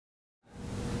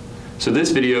So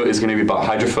this video is going to be about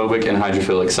hydrophobic and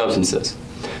hydrophilic substances.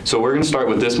 So we're going to start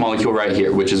with this molecule right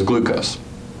here, which is glucose.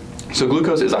 So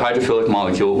glucose is a hydrophilic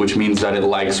molecule, which means that it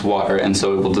likes water, and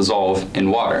so it will dissolve in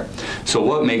water. So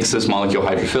what makes this molecule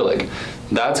hydrophilic?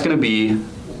 That's going to be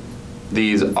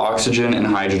these oxygen and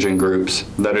hydrogen groups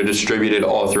that are distributed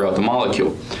all throughout the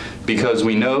molecule. Because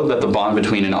we know that the bond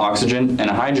between an oxygen and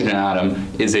a hydrogen atom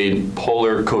is a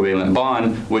polar covalent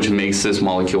bond, which makes this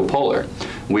molecule polar.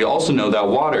 We also know that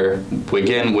water,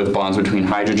 again with bonds between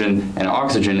hydrogen and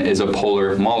oxygen, is a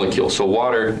polar molecule. So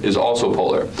water is also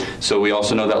polar. So we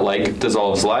also know that like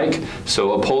dissolves like.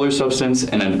 So a polar substance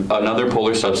and another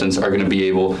polar substance are going to be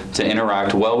able to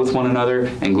interact well with one another,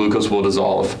 and glucose will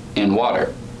dissolve in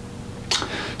water.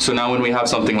 So now when we have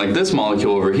something like this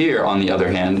molecule over here, on the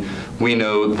other hand, we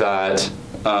know that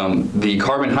the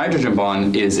carbon-hydrogen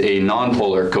bond is a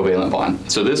nonpolar covalent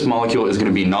bond. So this molecule is going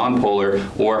to be nonpolar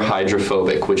or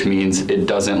hydrophobic, which means it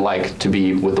doesn't like to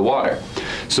be with the water.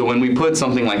 So when we put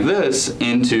something like this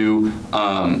into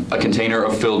a container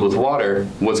filled with water,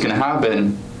 what's going to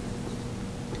happen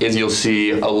is you'll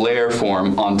see a layer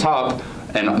form on top,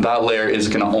 and that layer is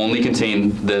going to only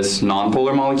contain this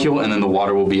nonpolar molecule, and then the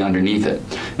water will be underneath it.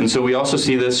 And so we also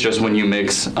see this just when you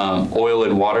mix oil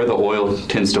and water. The oil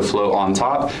tends to float on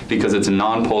top because it's a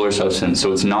nonpolar substance,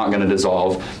 so it's not going to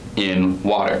dissolve in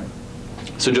water.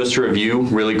 So just to review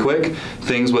really quick,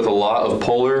 things with a lot of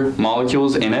polar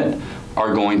molecules in it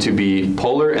are going to be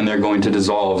polar, and they're going to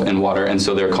dissolve in water, and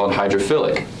so they're called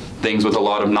hydrophilic. Things with a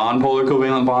lot of nonpolar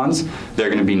covalent bonds, they're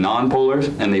going to be nonpolar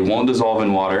and they won't dissolve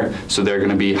in water, so they're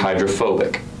going to be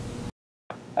hydrophobic.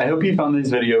 I hope you found this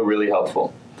video really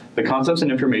helpful. The concepts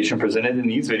and information presented in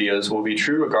these videos will be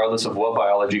true regardless of what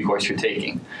biology course you're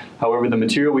taking. However, the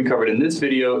material we covered in this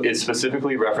video is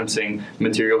specifically referencing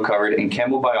material covered in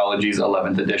Campbell Biology's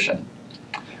 11th edition.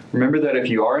 Remember that if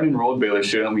you are an enrolled Baylor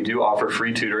student, we do offer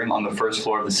free tutoring on the first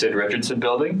floor of the Sid Richardson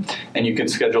building, and you can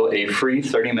schedule a free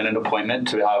 30-minute appointment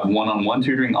to have one-on-one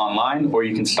tutoring online, or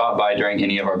you can stop by during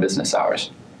any of our business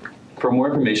hours. For more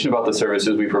information about the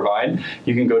services we provide,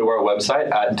 you can go to our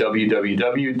website at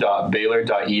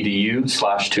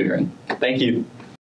www.baylor.edu/tutoring. Thank you.